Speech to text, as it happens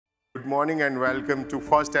Good morning and welcome to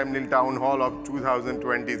first Amneal Town Hall of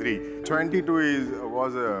 2023. 22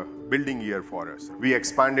 was a building year for us. We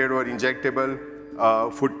expanded our injectable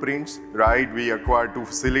footprints, right? We acquired 2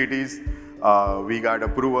 facilities. We got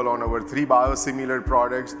approval on our 3 biosimilar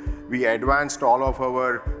products. We advanced all of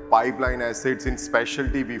our pipeline assets in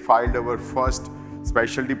specialty. We filed our first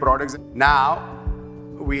specialty products. Now,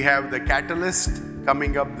 we have the catalyst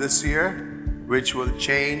coming up this year, which will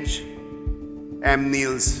change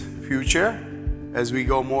Amneal's future as we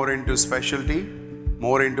go more into specialty,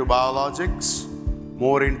 more into biologics,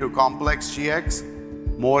 more into complex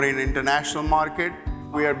GX, more in international market.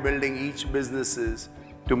 We are building each businesses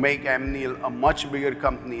to make Amneal a much bigger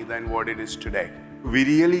company than what it is today. We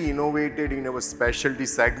really innovated in our specialty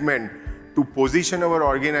segment to position our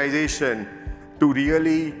organization to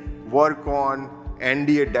really work on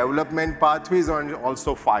NDA development pathways and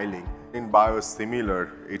also filing. In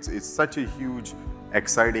biosimilar, it's such a huge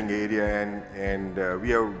exciting area, and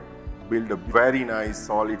we have built a very nice,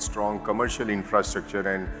 solid, strong commercial infrastructure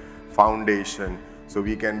and foundation so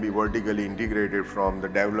we can be vertically integrated from the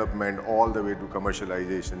development all the way to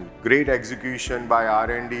commercialization. Great execution by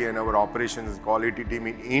R&D and our operations quality team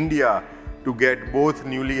in India to get both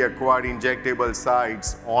newly acquired injectable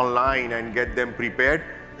sites online and get them prepared.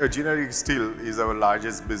 Generic still is our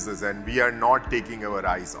largest business and we are not taking our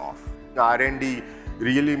eyes off. R&D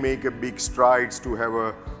really make a big strides to have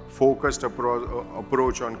a focused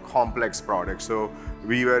approach on complex products. So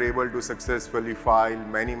we were able to successfully file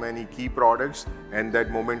many key products, and that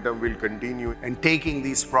momentum will continue. And taking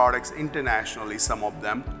these products internationally, some of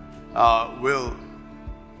them, will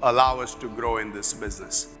allow us to grow in this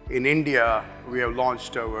business. In India, we have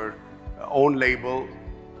launched our own label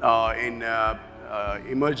in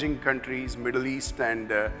emerging countries, Middle East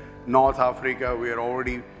and North Africa. We are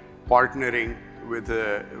already partnering with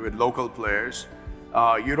local players.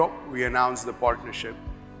 Europe, we announced the partnership.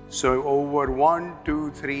 So over 1,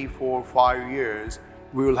 2, 3, 4, 5 years,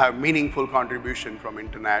 we will have meaningful contribution from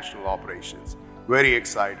international operations. Very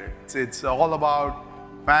excited. It's all about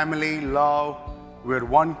family, love. We're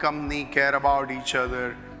one company, care about each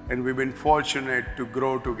other, and we've been fortunate to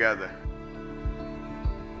grow together.